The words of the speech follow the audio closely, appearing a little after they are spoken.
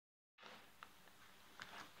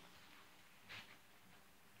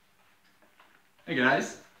Hey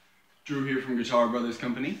guys, Drew here from Guitar Brothers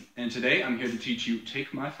Company, and today I'm here to teach you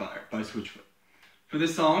Take My Fire by Switchfoot. For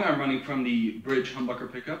this song, I'm running from the bridge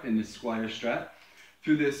humbucker pickup in this Squire Strat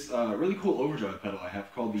through this really cool overdrive pedal I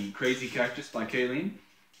have called the Crazy Cactus by Kayleen.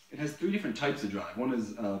 It has three different types of drive. One is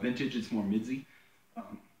vintage, it's more midsy.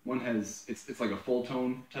 One has, it's like a full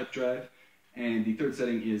tone type drive, and the third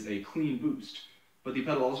setting is a clean boost. But the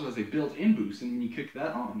pedal also has a built-in boost, and when you kick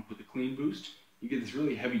that on with a clean boost, you get this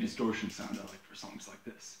really heavy distortion sound I like for songs like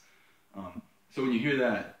this. So when you hear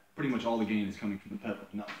that, pretty much all the gain is coming from the pedal,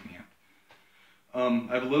 not from the amp.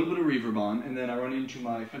 I have a little bit of reverb on, and then I run into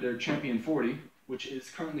my Fender Champion 40, which is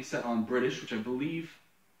currently set on British, which I believe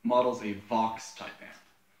models a Vox type amp.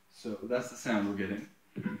 So that's the sound we're getting.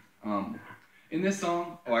 In this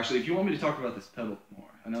song, oh actually, if you want me to talk about this pedal more,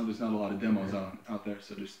 I know there's not a lot of demos out there,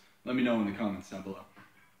 so just let me know in the comments down below.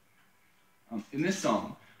 In this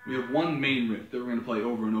song, we have one main riff that we're going to play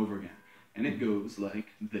over and over again, and it goes like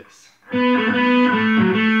this.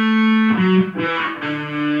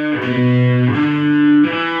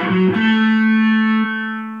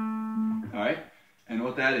 Alright, and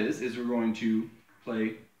what that is we're going to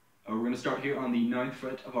play, we're going to start here on the 9th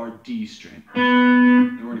fret of our D string.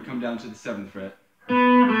 Then we're going to come down to the 7th fret.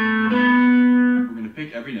 We're going to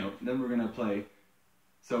pick every note, then we're going to play,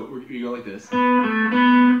 so we go like this,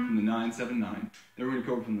 from the 9, 7, 9. Then we're going to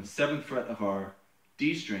go from the 7th fret of our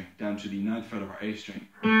D string down to the 9th fret of our A string.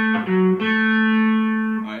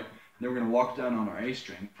 Alright, then we're going to walk down on our A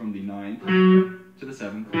string from the 9th to the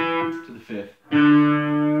 7th to the 5th.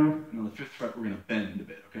 And on the 5th fret we're going to bend a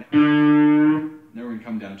bit, okay? Then we're going to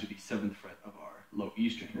come down to the 7th fret of our low E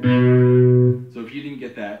string. So if you didn't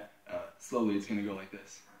get that, slowly it's going to go like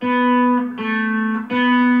this.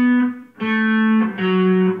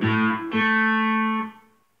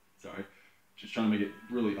 Sorry, just trying to make it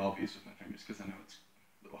really obvious with my fingers because I know it's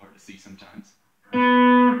a little hard to see sometimes. Then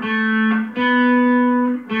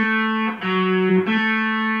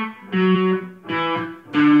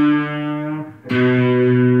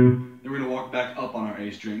we're going to walk back up on our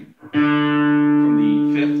A string from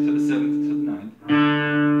the 5th to the 7th to the 9th,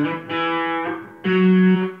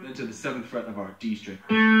 then to the 7th fret of our D string.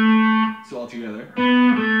 So all together.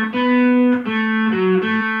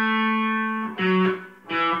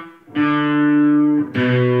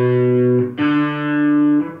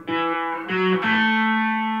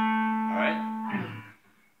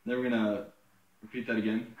 Then we're going to repeat that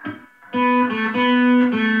again.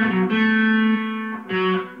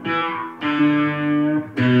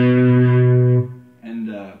 And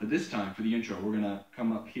but this time, for the intro, we're going to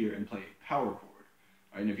come up here and play a power chord.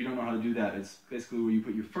 Right, and if you don't know how to do that, it's basically where you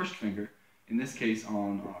put your first finger, in this case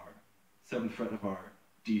on our 7th fret of our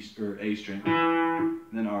D or A string, and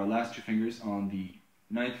then our last two fingers on the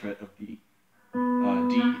 9th fret of the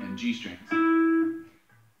D and G strings.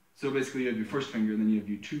 So basically you have your first finger, and then you have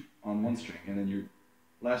your two on one string, and then your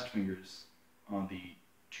last fingers on the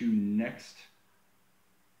two next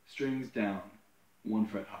strings down, one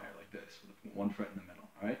fret higher like this, with one fret in the middle,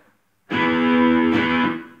 alright?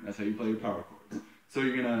 That's how you play your power chords. So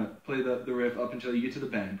you're going to play the riff up until you get to the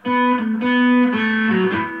bend.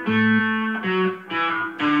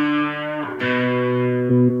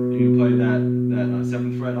 You play that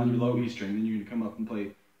 7th fret on your low E string, then you're going to come up and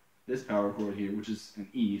play this power chord here, which is an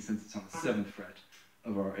E since it's on the 7th fret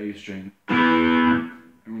of our A string. And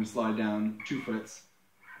we're going to slide down 2 frets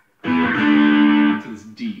to this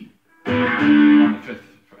D on the 5th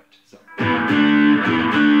fret.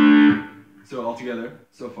 So all together,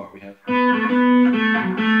 so far we have.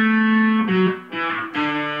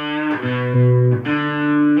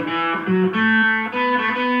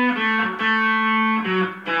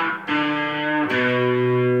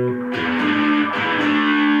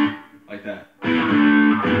 Like that.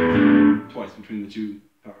 Twice between the two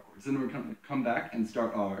power chords. Then we're going to come back and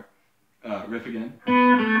start our riff again.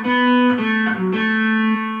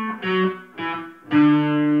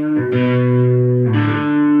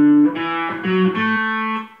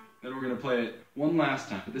 Then we're going to play it one last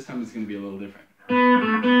time, but this time it's going to be a little different.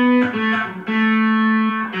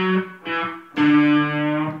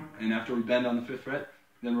 And after we bend on the 5th fret,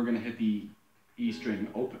 then we're going to hit the E string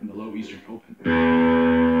open, the low E string open.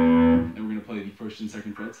 Then we're going to play the 1st and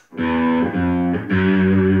 2nd frets. Then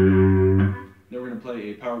we're going to play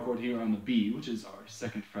a power chord here on the B, which is our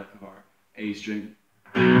 2nd fret of our A string.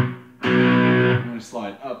 We're going to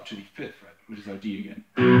slide up to the 5th fret, which is our D again.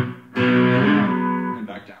 And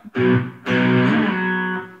back down.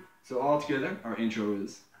 So all together, our intro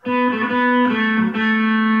is.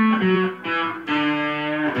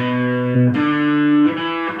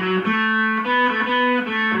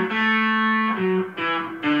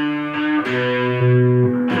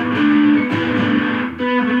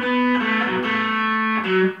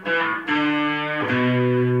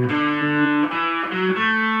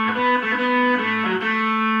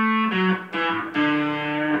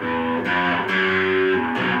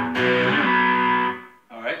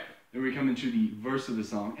 verse of the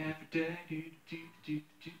song. Every day, do do do do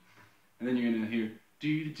do. And then you're gonna hear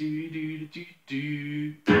do do do do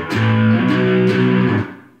do do.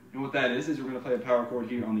 And what that is we're gonna play a power chord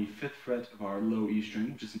here on the 5th fret of our low E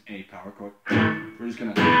string, which is an A power chord. We're just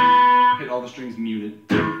gonna hit all the strings muted,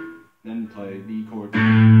 then play the chord,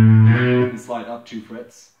 and slide up 2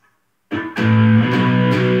 frets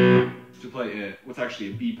to play what's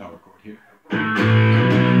actually a B power chord here. I'm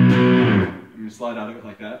gonna slide out of it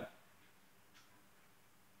like that.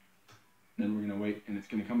 Then we're gonna wait, and it's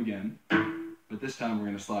gonna come again. But this time we're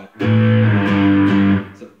gonna slide.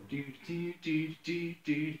 So do do do do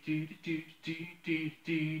do do do do do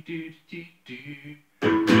do do do do.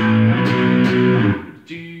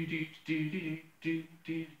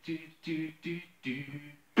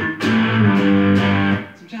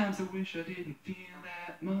 Sometimes I wish I didn't feel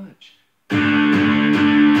that much.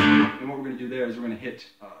 And what we're gonna do there is we're gonna hit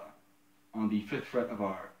on the 5th fret of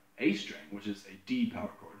our A string, which is a D power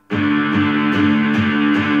chord.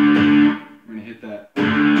 We're going to hit that 4,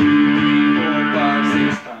 5,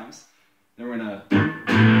 6 times. Then we're going to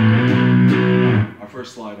our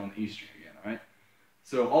first slide on the E string again, alright?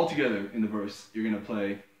 So all together in the verse, you're going to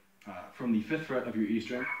play from the 5th fret of your E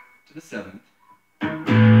string to the 7th.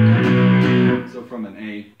 So from an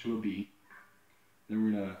A to a B. Then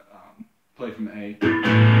we're going to play from A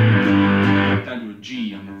down to a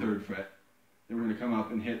G on the 3rd fret. Then we're going to come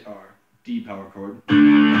up and hit our D power chord.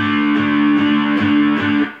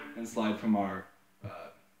 And slide from our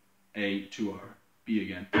A to our B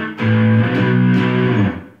again.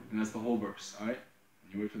 And that's the whole verse, alright?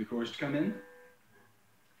 You wait for the chorus to come in.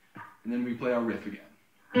 And then we play our riff again.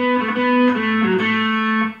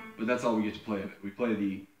 But that's all we get to play of it. We play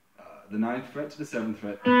the 9th fret to the 7th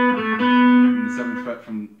fret, and the 7th fret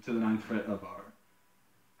to the 9th fret of our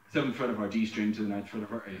 7th fret of our D string to the 9th fret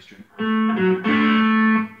of our A string.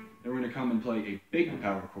 Then we're going to come and play a big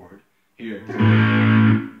power chord here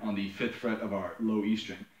on the 5th fret of our low E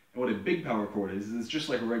string. And what a big power chord is it's just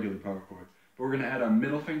like a regular power chord, but we're going to add our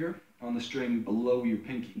middle finger on the string below your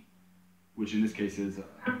pinky, which in this case is our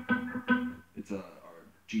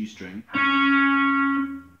G string.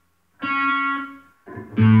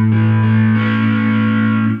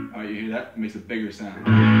 Alright, you hear that? It makes a bigger sound.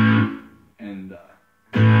 And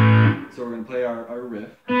so we're going to play our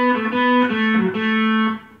riff. Then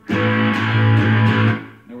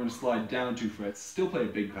we're going to slide down 2 frets, still play a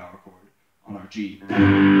big power chord on our G.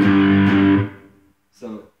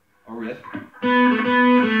 So our riff,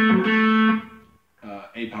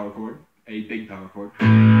 A power chord, A big power chord,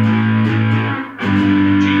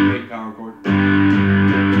 G big power chord,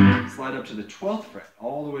 slide up to the 12th fret,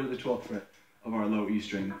 all the way to the 12th fret of our low E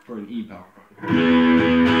string for an E power chord.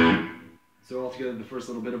 So altogether, the first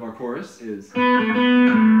little bit of our chorus is. We're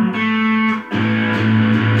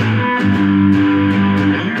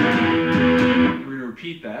going to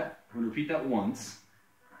repeat that. We're going to repeat that once.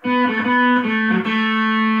 Then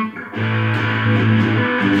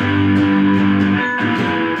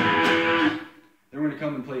we're going to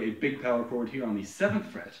come and play a big power chord here on the 7th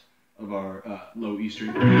fret of our low E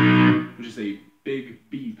string, which is a big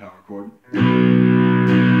B power chord.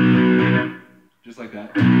 Just like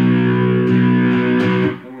that.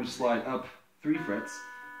 Then we're going to slide up 3 frets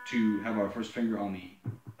to have our first finger on the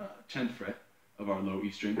 10th fret of our low E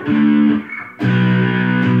string. Then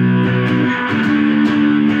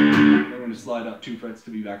we're going to slide up 2 frets to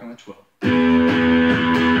be back on the 12th.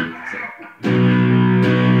 So.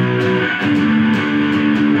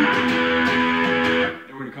 Then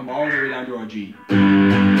we're going to come all the way down to our G.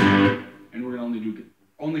 And we're only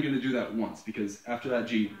going to do that once, because after that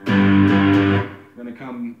G, we're going to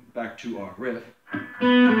come back to our riff.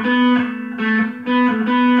 Then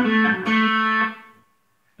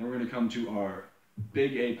we're going to come to our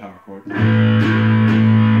big A power chord.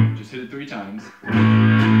 Just hit it 3 times.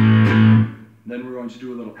 Then we're going to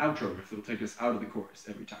do a little outro riff that'll take us out of the chorus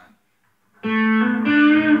every time. And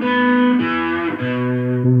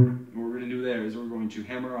what we're going to do there is we're going to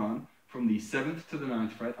hammer on from the 7th to the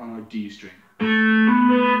 9th fret on our D string.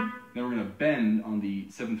 Then we're going to bend on the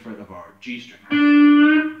 7th fret of our G string.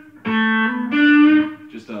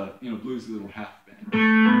 Just a, bluesy little half bend.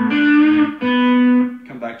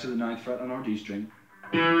 Come back to the 9th fret on our D string.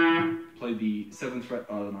 Play the 7th fret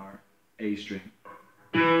on our A string.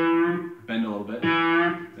 Bend a little bit.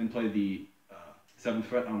 Then play the 7th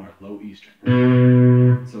fret on our low E string.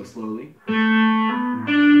 So slowly.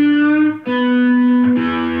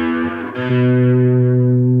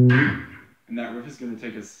 And that riff is going to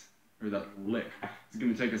take us, or that lick, is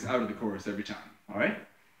going to take us out of the chorus every time. Alright?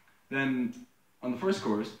 Then, on the first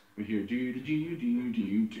chorus, we hear do do do do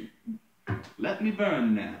do do. Let me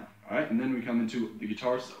burn now. Alright, and then we come into the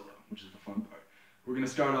guitar solo, which is the fun part. We're going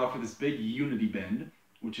to start off with this big unity bend,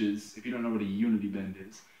 which is, if you don't know what a unity bend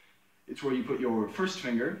is, it's where you put your first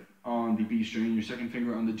finger on the B string and your second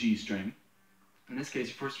finger on the G string. In this case,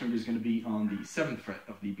 your first finger is going to be on the 7th fret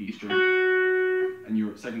of the B string, and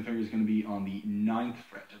your second finger is going to be on the 9th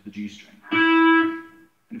fret of the G string. And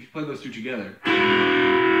if you play those two together,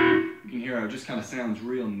 you can hear how it just kind of sounds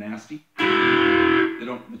real nasty.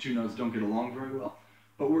 The two notes don't get along very well.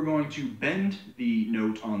 But we're going to bend the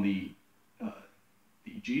note on the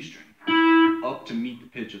G string up to meet the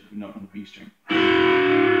pitch of the note on the B string.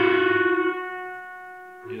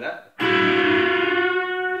 Hear that?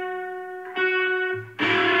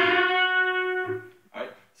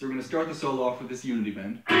 Alright, so we're going to start the solo off with this unity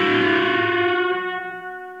bend.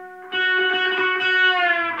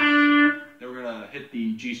 Then we're going to hit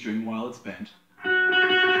the G string while it's bent.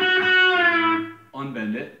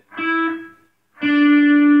 Unbend it.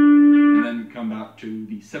 And then come back to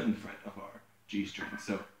the 7th fret of our G string.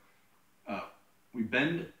 So we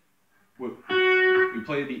bend, we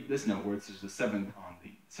play this note where it's just the 7th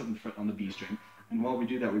fret on the B string, and while we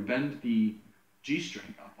do that, we bend the G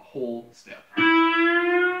string up a whole step.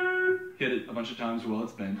 Hit it a bunch of times while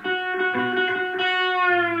it's bent.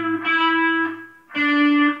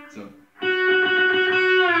 So,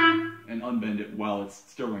 and unbend it while it's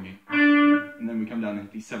still ringing. And then we come down and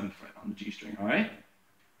hit the 7th fret on the G string, alright?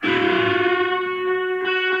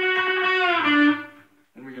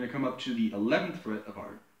 Then we're going to come up to the 11th fret of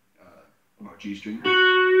our G string.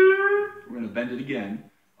 We're going to bend it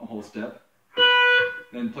again, a whole step.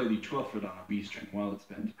 Then play the 12th fret on our B string while it's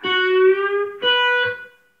bent.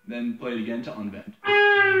 Then play it again to unbend.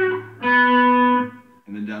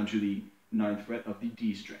 And then down to the 9th fret of the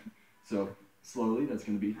D string. So, slowly, that's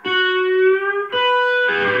going to be...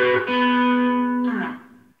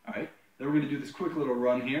 Alright, then we're going to do this quick little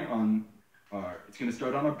run here on our... It's going to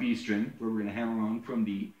start on our B string, where we're going to hammer on from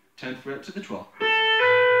the 10th fret to the 12th.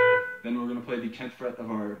 Then we're going to play the 10th fret of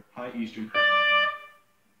our high E string.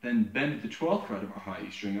 Then bend the 12th fret of our high E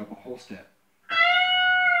string up a whole step.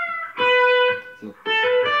 So,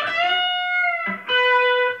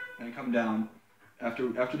 and come down. After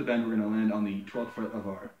the bend, we're going to land on the 12th fret of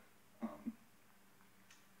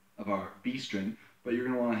our B string, but you're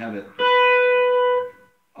going to want to have it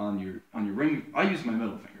on your ring. I use my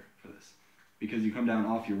middle finger for this, because you come down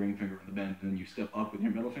off your ring finger on the bend, and then you step up with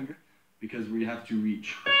your middle finger, because we have to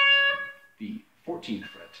reach the 14th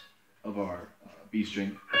fret of our B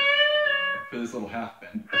string for this little half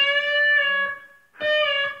bend.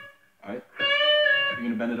 Alright? You're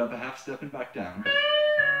going to bend it up a half step and back down.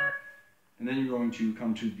 And then you're going to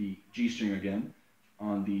come to the G string again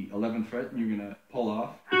on the 11th fret, and you're going to pull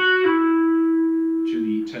off to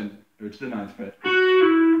the 9th fret.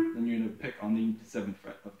 Then you're going to pick on the 7th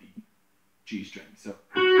fret of the G string. So,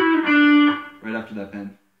 right after that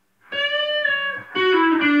bend.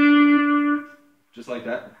 Just like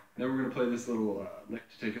that. Then we're going to play this little lick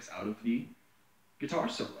to take us out of the guitar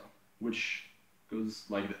solo, which goes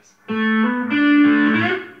like this.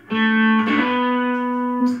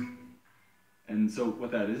 And so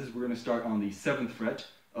what that is we're going to start on the 7th fret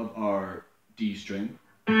of our D string,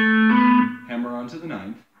 hammer on to the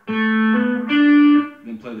 9th,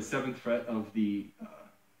 then play the 7th fret of the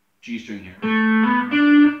G string here,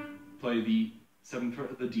 play the 7th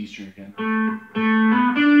fret of the D string again,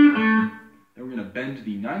 then we're going to bend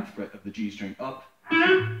the 9th fret of the G string up,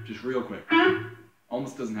 just real quick,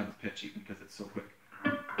 almost doesn't have a pitch even because it's so quick,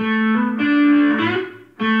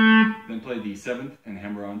 then play the 7th and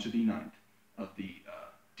hammer on to the 9th of the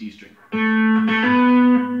D string.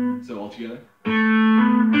 So all together.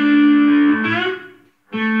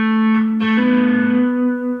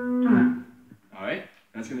 Alright,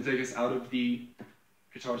 that's going to take us out of the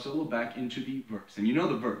guitar solo back into the verse. And you know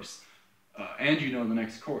the verse, and you know the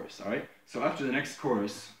next chorus, alright? So after the next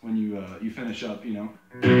chorus, when you finish up, you know,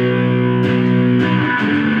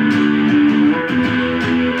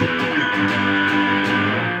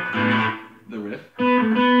 the riff.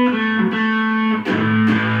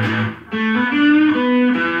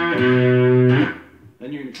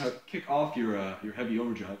 Then you're going to kick off your heavy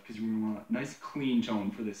overdrive, because you're going to want a nice clean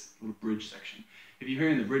tone for this little bridge section. If you hear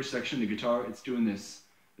in the bridge section, the guitar, it's doing this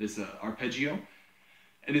arpeggio,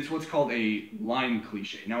 and it's what's called a line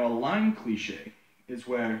cliche. Now a line cliche is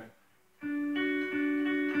where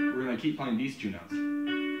we're going to keep playing these two notes,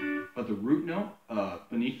 but the root note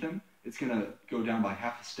beneath them, it's going to go down by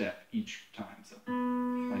half a step each time. So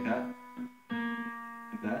like that,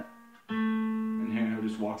 like that, and here it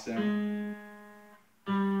just walks down.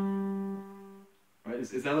 Right?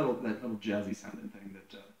 Is that little jazzy sounding thing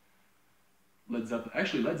that Led Zeppelin.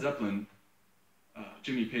 Actually, Led Zeppelin,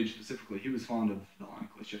 Jimmy Page specifically, he was fond of the line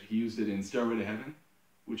cliche. He used it in Stairway to Heaven,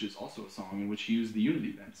 which is also a song in which he used the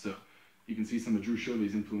unity bend. So you can see some of Drew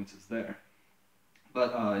Shirley's influences there.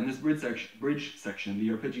 But in this bridge section, the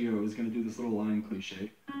arpeggio is going to do this little line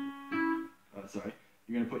cliche.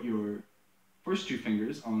 You're going to put your first two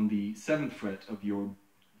fingers on the 7th fret of your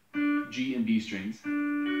G and B strings.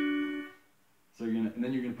 So and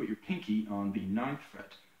then you're going to put your pinky on the 9th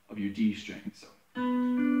fret of your D string. So then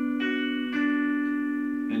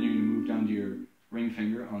you're going to move down to your ring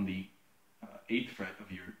finger on the 8th fret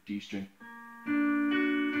of your D string.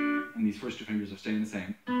 And these first two fingers are staying the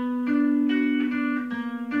same.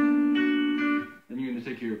 Then you're going to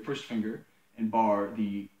take your first finger and bar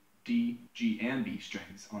the D, G, and B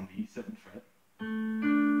strings on the 7th fret.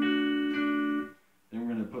 Then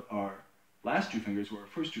we're going to put our last two fingers, where our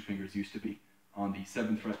first two fingers used to be, on the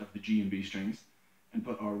 7th fret of the G and B strings, and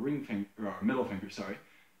put our ring finger, or our middle finger,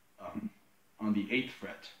 on the 8th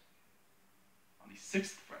fret, on the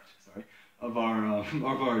 6th fret, of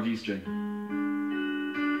our D string.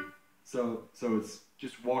 So it's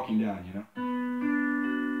just walking down, you know.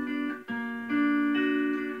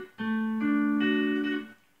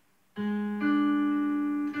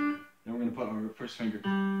 Then we're going to put our first finger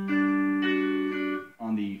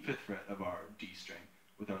on the 5th fret of our D string,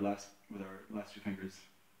 with our last two fingers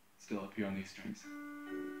still up here on these strings.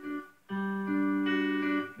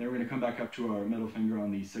 Then we're going to come back up to our middle finger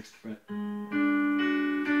on the 6th fret.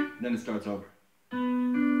 Then it starts over.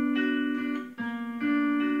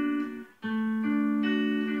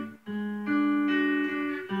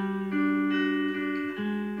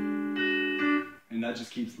 And that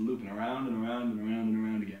just keeps looping around and around and around and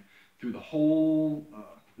around again through the whole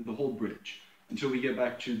bridge until we get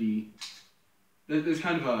back to there's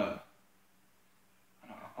kind of a,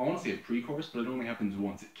 I want to say a pre-chorus, but it only happens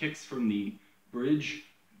once. It kicks from the bridge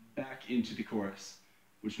back into the chorus,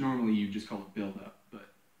 which normally you just call a build-up,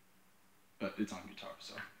 but it's on guitar,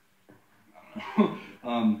 so I don't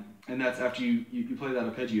know. And that's after you play that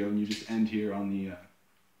arpeggio and you just end here on the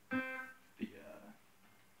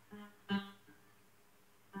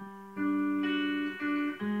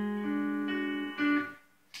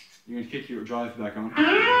you're going to kick your drive back on,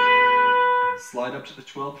 slide up to the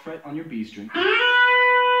 12th fret on your B string,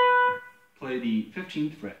 play the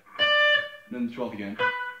 15th fret, then the 12th again,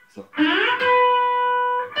 so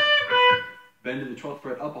bend to the 12th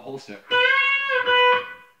fret up a whole step,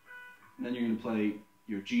 and then you're going to play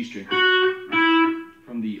your G string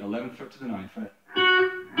from the 11th fret to the 9th fret,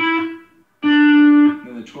 and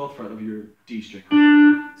then the 12th fret of your D string.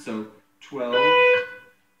 So 12,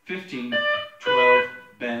 15, 12,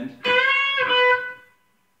 bend,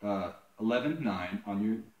 11, 9 on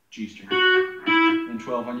your G string, and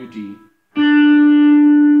 12 on your D,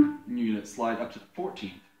 and you're going to slide up to the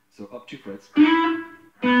 14th, so up 2 frets,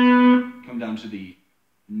 come down to the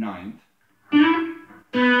 9th,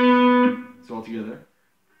 so all together.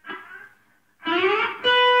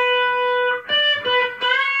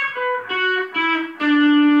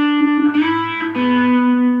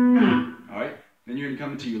 Alright, then you're going to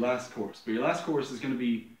come into your last chorus, but your last chorus is going to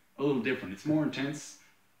be a little different. It's more intense,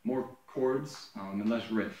 more chords, and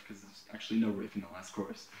less riff, because there's actually no riff in the last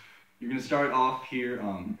chorus. You're going to start off here,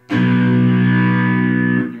 on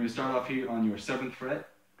your 7th fret,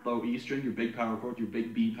 low E string, your big power chord, your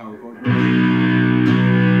big B power chord. Then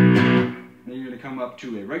you're going to come up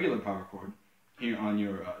to a regular power chord here on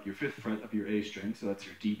your 5th fret of your A string, so that's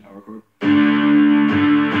your D power chord.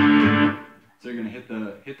 So you're going to hit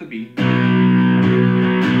the B,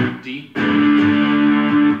 D,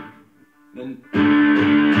 then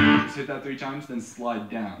just hit that 3 times, then slide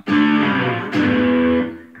down.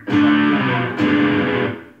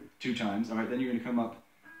 2 times. Alright, then you're going to come up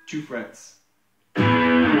 2 frets. Do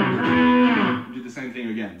the same thing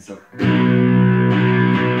again. So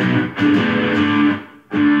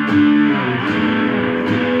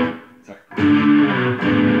sorry.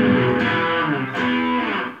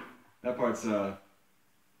 That part's a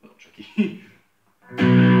little tricky. Then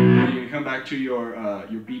you're going to come back to your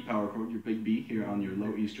B power chord, your big B here on your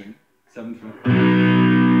low E string, 7th fret.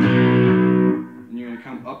 And you're going to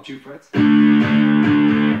come up 2 frets to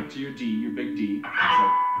your D, your big D. So,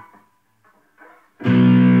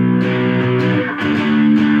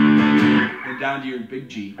 then down to your big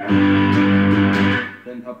G.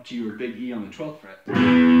 Then up to your big E on the 12th fret.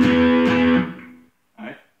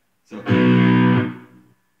 Alright? So,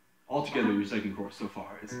 altogether your second chorus so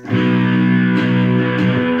far is...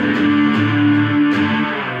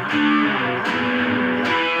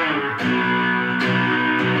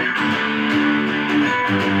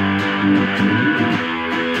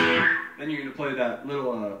 Then you're going to play that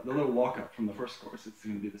little the little walk up from the first chorus, it's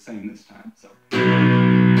going to be the same this time. So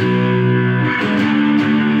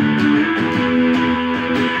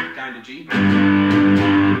down to G.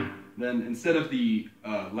 Then instead of the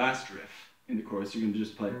last riff in the chorus, you're going to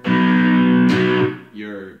just play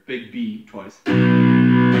your big B twice,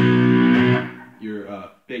 your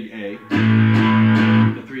big A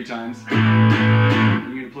the 3 times, and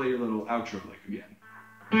you're going to play your little outro lick again.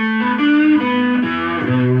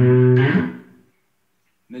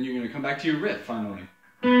 And then you're going to come back to your riff finally.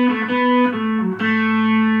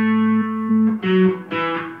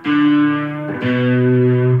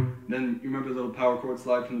 Then you remember the little power chord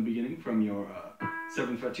slide from the beginning, from your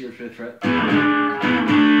 7th fret to your 5th fret.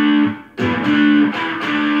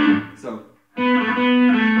 So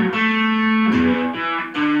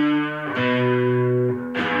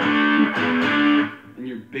and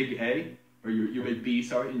your big A, or your big B,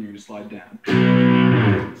 sorry, and you're going to slide down.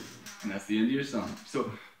 And that's the end of your song.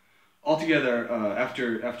 So altogether,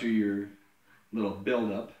 after your little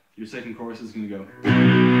build up, your second chorus is going to go.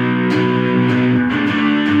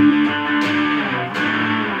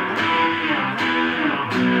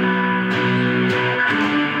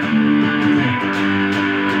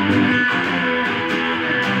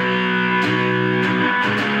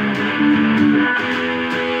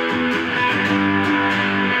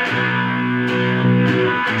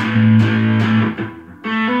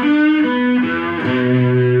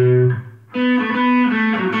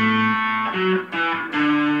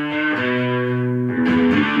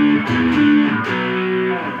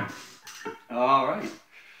 Alright,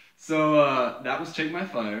 so that was Take My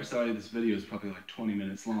Fire. Sorry, this video is probably like 20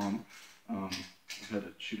 minutes long. I've had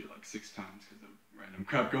to shoot it like 6 times because of random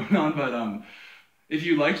crap going on, but if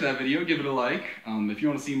you liked that video, give it a like. If you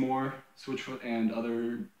want to see more Switchfoot and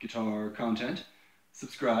other guitar content,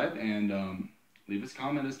 subscribe and leave us a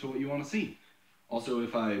comment as to what you want to see. Also,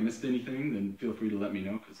 if I missed anything, then feel free to let me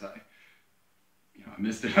know, because I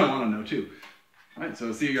missed it. I want to know too. Alright,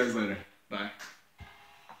 so see you guys later. Bye.